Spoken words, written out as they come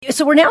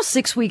So we're now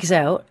 6 weeks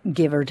out,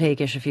 give or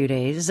take-ish a few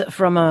days,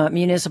 from a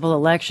municipal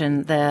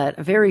election that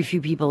very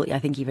few people, I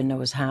think, even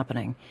know is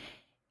happening.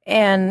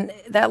 And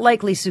that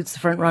likely suits the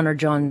front-runner,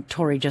 John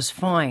Tory, just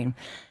fine.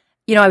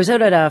 You know, I was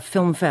out at a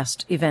Film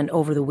Fest event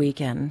over the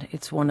weekend.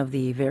 It's one of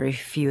the very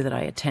few that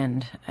I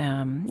attend.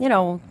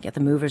 Get the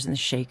movers and the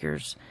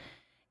shakers.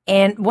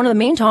 And one of the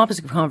main topics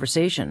of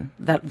conversation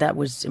that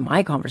was in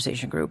my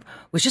conversation group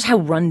was just how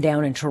run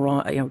down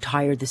and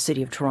tired the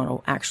city of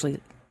Toronto actually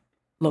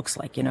looks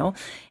like,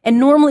 And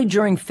normally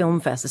during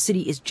Film Fest, the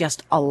city is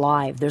just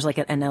alive. There's like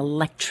an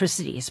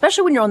electricity,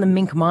 especially when you're on the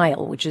Mink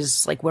Mile, which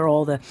is like where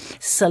all the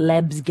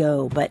celebs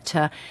go. But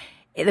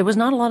there was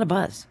not a lot of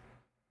buzz.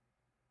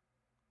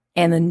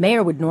 And the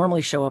mayor would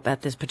normally show up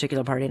at this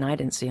particular party, and I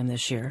didn't see him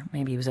this year.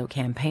 Maybe he was out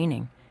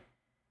campaigning.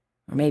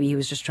 Or maybe he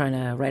was just trying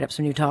to write up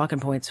some new talking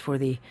points for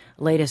the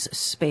latest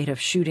spate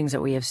of shootings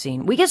that we have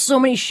seen. We get so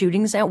many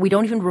shootings out, we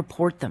don't even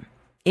report them.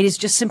 It is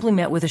just simply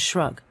met with a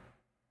shrug.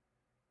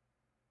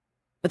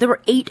 But there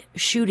were 8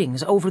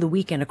 shootings over the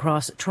weekend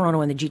across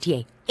Toronto and the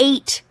GTA.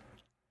 8!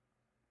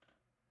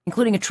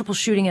 Including a triple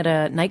shooting at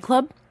a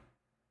nightclub.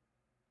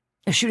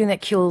 A shooting that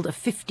killed a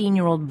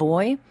 15-year-old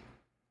boy.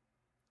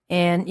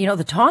 And,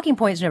 the talking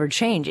points never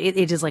change. It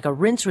is like a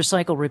rinse,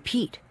 recycle,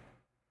 repeat.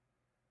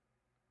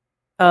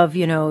 Of,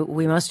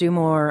 we must do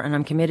more, and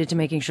I'm committed to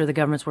making sure the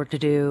government's work to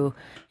do,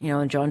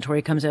 and John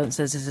Tory comes out and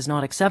says this is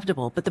not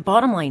acceptable. But the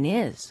bottom line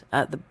is,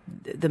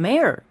 the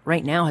mayor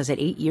right now has had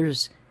 8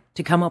 years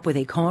to come up with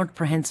a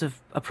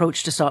comprehensive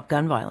approach to stop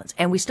gun violence.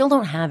 And we still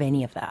don't have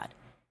any of that.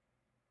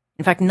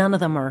 In fact, no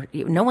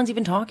one's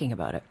even talking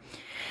about it.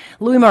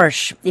 Louis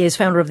Marsh is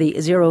founder of the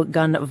Zero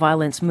Gun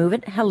Violence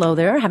Movement. Hello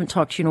there. I haven't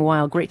talked to you in a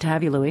while. Great to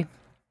have you, Louis.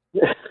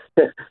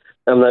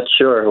 I'm not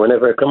sure.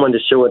 Whenever I come on the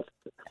show, it's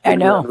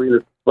not really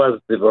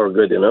positive or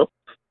good,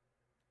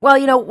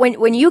 Well,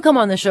 when you come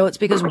on the show, it's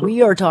because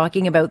we are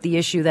talking about the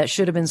issue that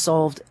should have been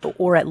solved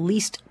or at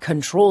least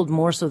controlled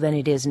more so than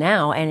it is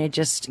now, and it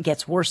just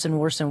gets worse and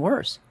worse and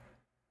worse.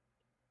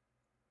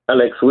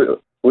 Alex,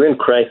 we're in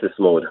crisis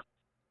mode.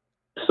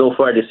 So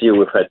far this year,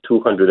 we've had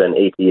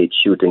 288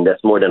 shootings.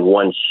 That's more than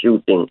one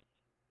shooting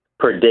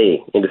per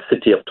day in the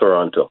city of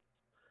Toronto.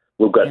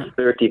 We've got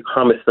 30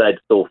 homicides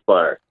so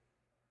far.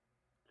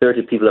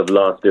 30 people have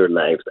lost their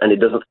lives, and it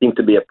doesn't seem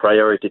to be a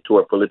priority to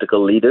our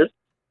political leaders.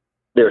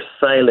 Their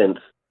silence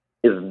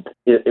is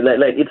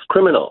it's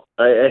criminal.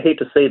 I hate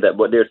to say that,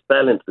 but their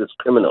silence is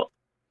criminal.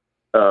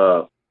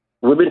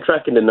 We've been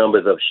tracking the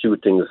numbers of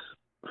shootings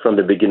from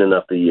the beginning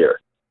of the year.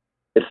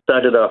 It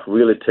started off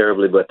really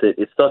terribly, but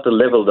it sort of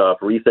leveled off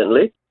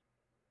recently,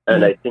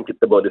 and I think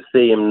it's about the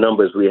same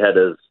numbers we had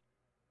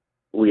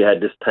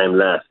this time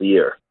last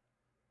year.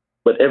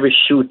 But every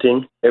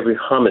shooting, every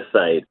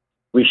homicide,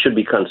 we should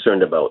be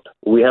concerned about.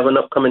 We have an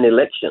upcoming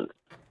election.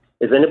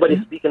 Is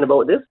anybody speaking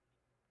about this?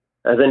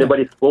 Has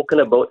anybody spoken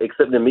about,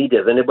 except the media,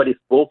 has anybody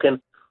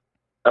spoken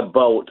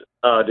about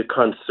the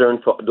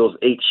concern for those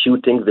 8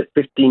 shootings, the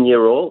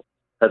 15-year-old?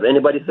 Has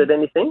anybody said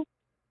anything?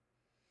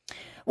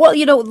 Well,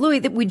 Louis,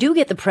 we do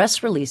get the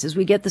press releases.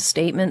 We get the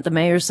statement. The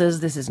mayor says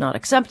this is not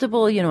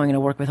acceptable. I'm going to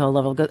work with all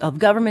level of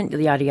government,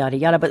 yada, yada,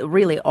 yada. But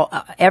really,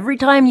 every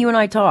time you and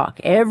I talk,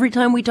 every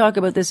time we talk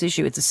about this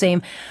issue, it's the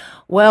same.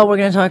 Well, we're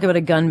going to talk about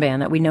a gun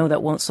ban that we know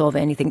that won't solve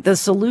anything. The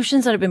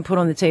solutions that have been put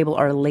on the table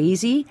are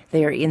lazy.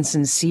 They are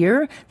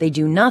insincere. They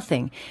do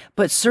nothing.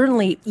 But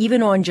certainly,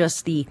 even on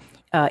just the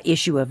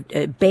issue of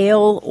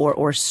bail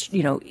or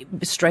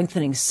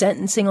strengthening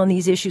sentencing on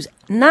these issues,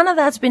 none of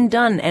that's been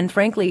done. And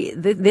frankly,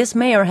 this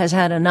mayor has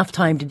had enough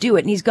time to do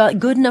it. And he's got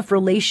good enough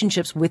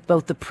relationships with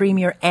both the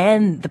premier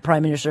and the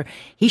prime minister.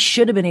 He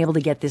should have been able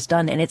to get this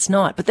done, and it's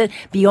not. But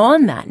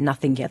beyond that,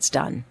 nothing gets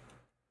done.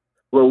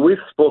 Well, we've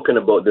spoken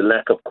about the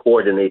lack of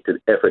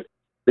coordinated effort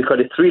because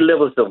the 3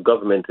 levels of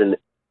government in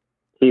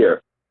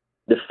here,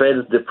 the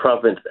feds, the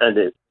province, and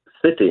the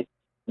city,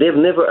 they've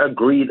never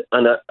agreed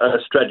on a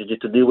strategy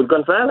to deal with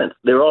gun violence.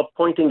 They're all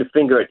pointing the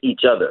finger at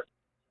each other.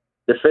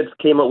 The feds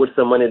came up with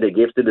some money they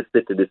gave to the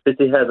city. The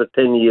city has a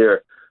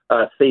 10-year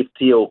safe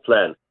TO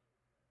plan,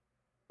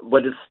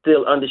 but it's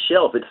still on the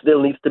shelf. It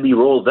still needs to be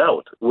rolled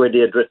out where they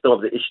address some of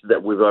the issues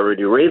that we've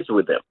already raised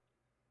with them,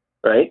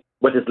 right?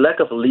 But it's lack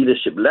of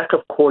leadership, lack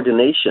of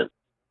coordination.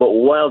 But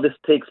while this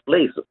takes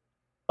place,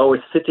 our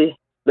city,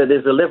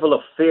 there's a level of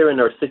fear in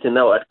our city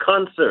now at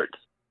concerts,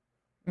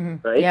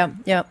 right? Yeah.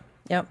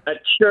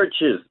 At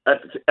churches,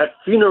 at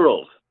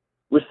funerals,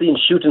 we're seeing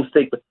shootings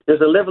take place.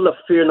 There's a level of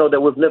fear now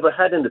that we've never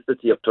had in the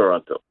city of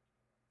Toronto.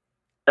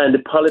 And the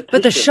politicians...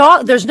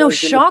 But there's no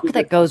shock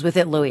that goes with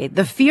it, Louis.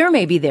 The fear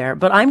may be there,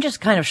 but I'm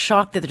just kind of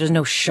shocked that there's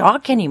no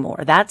shock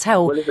anymore. That's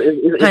how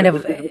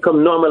it's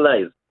become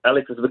normalized.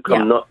 Alex, has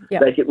become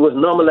like it was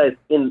normalized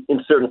in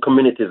certain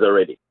communities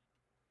already,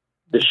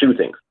 the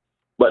shootings.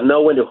 But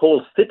now when the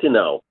whole city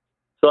now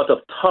sort of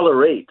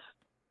tolerates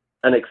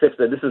and accepts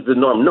that this is the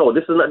norm. No,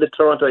 this is not the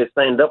Toronto I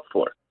signed up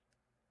for.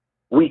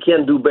 We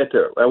can do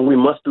better, and we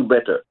must do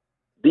better.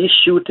 These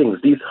shootings,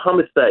 these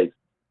homicides,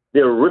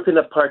 they're ripping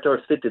apart our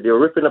city. They're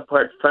ripping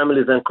apart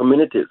families and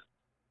communities.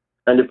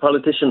 And the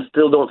politicians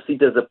still don't see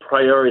it as a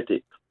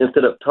priority.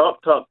 Instead of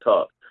talk, talk,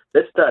 talk,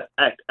 let's start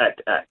act,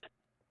 act, act.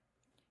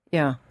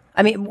 Yeah.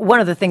 I mean, one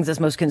of the things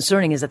that's most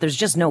concerning is that there's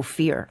just no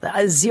fear,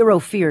 zero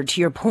fear, to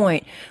your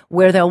point,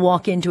 where they'll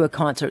walk into a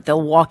concert,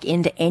 they'll walk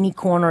into any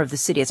corner of the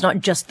city. It's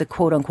not just the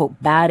quote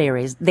unquote bad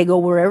areas. They go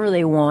wherever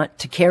they want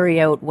to carry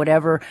out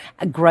whatever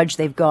grudge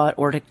they've got,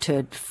 or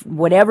to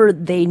whatever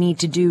they need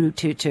to do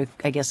to,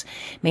 I guess,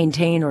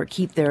 maintain or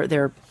keep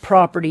their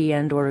property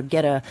and or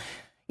get a,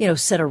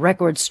 set a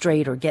record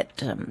straight or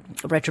get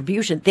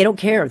retribution. They don't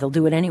care. They'll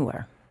do it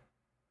anywhere.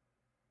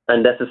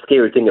 And that's the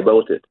scary thing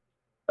about it.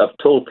 I've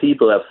told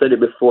people, I've said it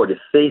before, the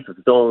safe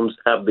zones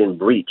have been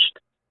breached.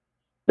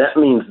 That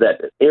means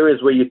that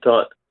areas where you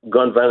thought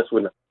gun violence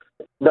would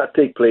not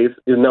take place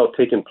is now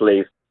taking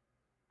place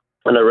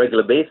on a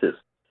regular basis.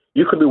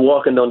 You could be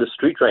walking down the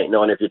street right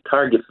now, and if your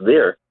target's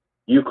there,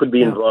 you could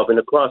be involved in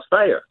a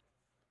crossfire.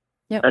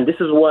 Yep. And this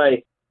is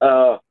why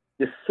the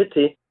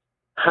city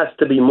has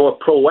to be more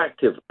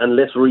proactive and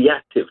less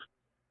reactive.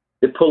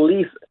 The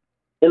police,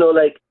 I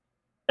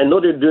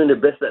know they're doing the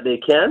best that they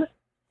can,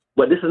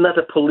 but this is not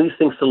a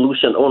policing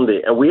solution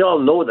only, and we all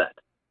know that.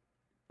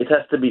 It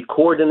has to be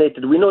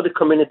coordinated. We know the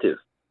communities,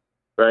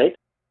 right?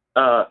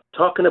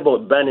 Talking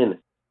about banning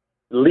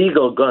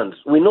legal guns,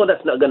 we know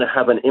that's not going to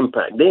have an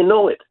impact. They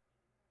know it.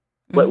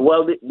 But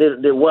while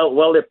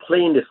they're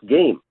playing this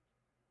game,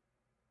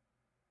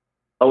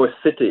 our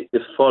city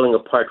is falling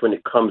apart when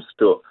it comes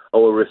to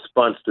our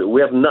response to it. We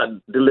have not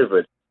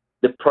delivered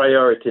the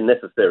priority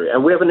necessary,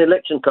 and we have an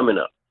election coming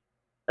up,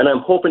 and I'm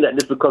hoping that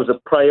this becomes a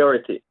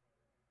priority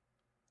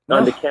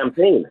on the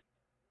campaign.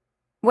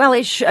 Well,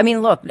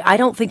 look, I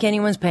don't think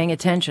anyone's paying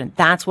attention.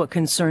 That's what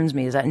concerns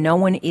me, is that no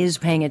one is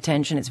paying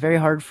attention. It's very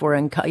hard for,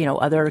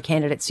 other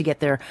candidates to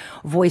get their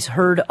voice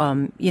heard,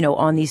 on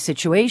these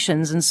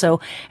situations. And so,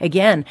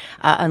 again,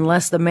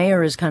 unless the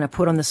mayor is kind of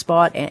put on the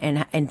spot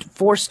and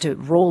forced to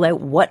roll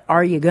out what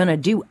are you going to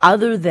do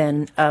other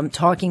than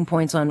talking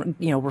points on,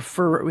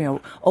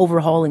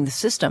 overhauling the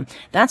system,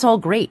 that's all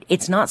great.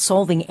 It's not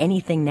solving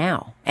anything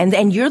now.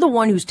 And you're the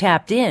one who's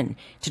tapped in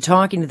to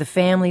talking to the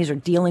families or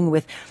dealing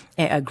with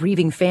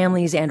grieving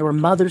families and or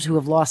mothers who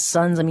have lost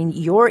sons. I mean,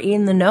 you're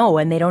in the know,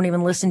 and they don't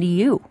even listen to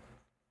you.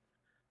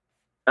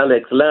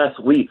 Alex,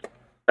 last week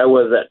I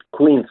was at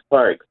Queen's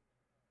Park.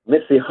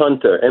 Mitzi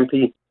Hunter,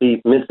 MP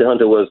Mitzi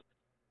Hunter, was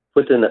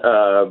putting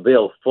a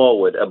bill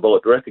forward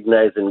about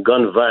recognizing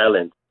gun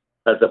violence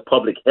as a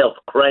public health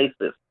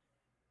crisis,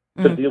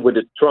 to deal with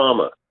the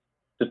trauma,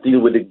 to deal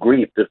with the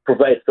grief, to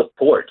provide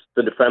support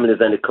to the families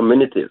and the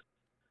communities.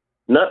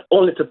 Not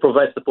only to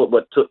provide support,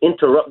 but to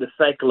interrupt the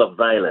cycle of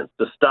violence,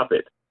 to stop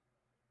it.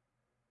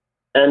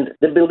 And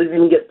the bill didn't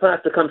even get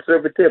past the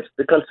Conservatives.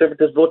 The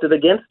Conservatives voted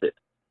against it.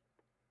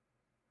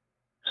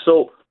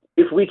 So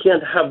if we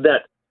can't have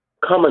that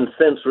common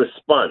sense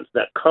response,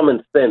 that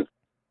common sense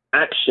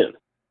action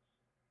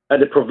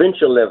at the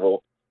provincial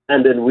level,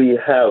 and then we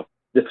have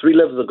the three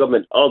levels of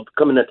government all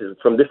coming at it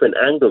from different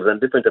angles and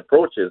different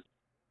approaches,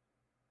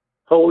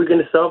 how are we going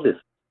to solve this?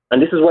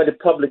 And this is why the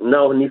public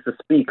now needs to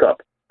speak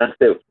up and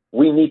say,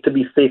 we need to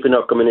be safe in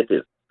our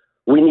communities.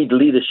 We need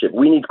leadership.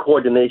 We need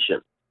coordination.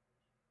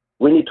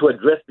 We need to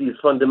address these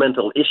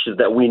fundamental issues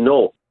that we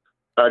know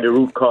are the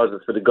root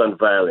causes for the gun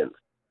violence.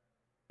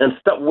 And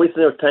stop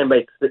wasting our time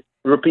by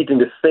repeating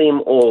the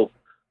same old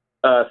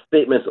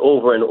statements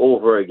over and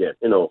over again.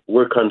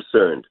 We're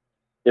concerned.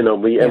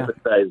 We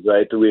emphasize,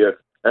 right?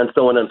 And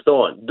so on and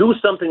so on. Do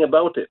something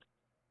about it.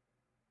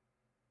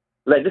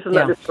 Like, this is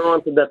not the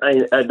Toronto that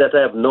I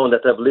have known,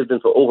 that I've lived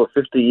in for over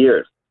 50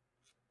 years,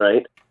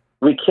 right?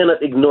 We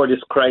cannot ignore this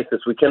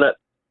crisis. We cannot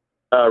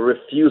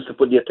refuse to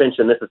put the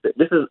attention necessary.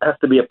 This has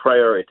to be a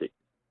priority,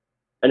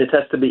 and it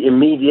has to be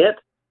immediate.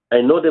 I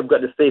know they've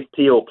got the Safe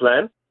TO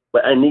plan,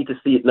 but I need to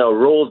see it now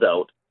rolled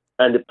out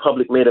and the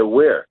public made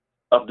aware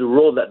of the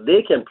role that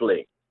they can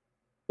play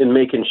in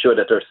making sure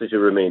that our city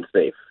remains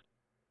safe.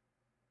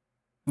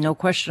 No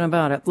question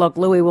about it. Look,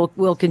 Louis,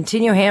 we'll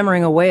continue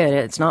hammering away at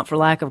it. It's not for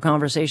lack of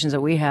conversations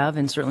that we have,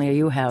 and certainly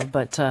you have,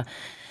 but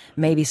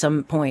maybe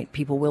some point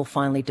people will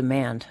finally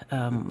demand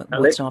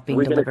what's not being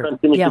delivered. We're going to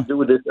continue to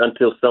do this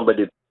until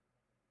somebody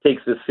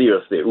takes this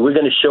seriously. We're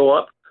going to show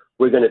up.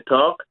 We're going to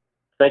talk.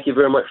 Thank you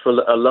very much for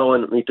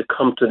allowing me to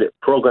come to the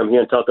program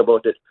here and talk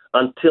about it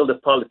until the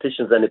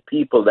politicians and the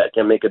people that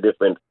can make a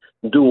difference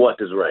do what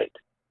is right.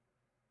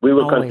 We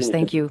will always continue.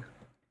 Thank you.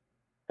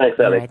 Thanks,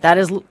 Alex. Right. That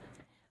is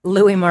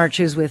Louis March,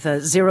 who's with a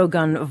Zero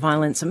Gun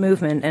Violence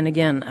Movement. And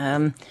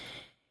again,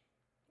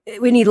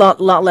 we need a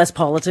lot less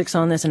politics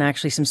on this and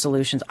actually some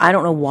solutions. I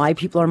don't know why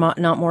people are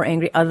not more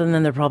angry, other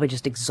than they're probably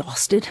just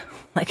exhausted.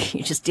 Like,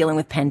 you're just dealing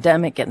with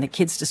pandemic, getting the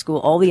kids to school,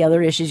 all the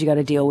other issues you got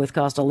to deal with,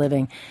 cost of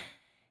living.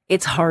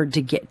 It's hard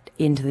to get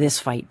into this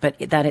fight, but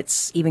that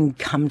it's even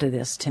come to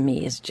this, to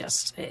me, is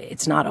just,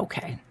 it's not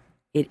okay.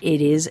 It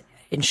is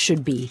and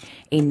should be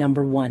a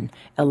number one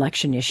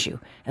election issue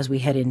as we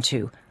head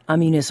into a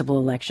municipal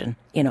election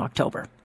in October.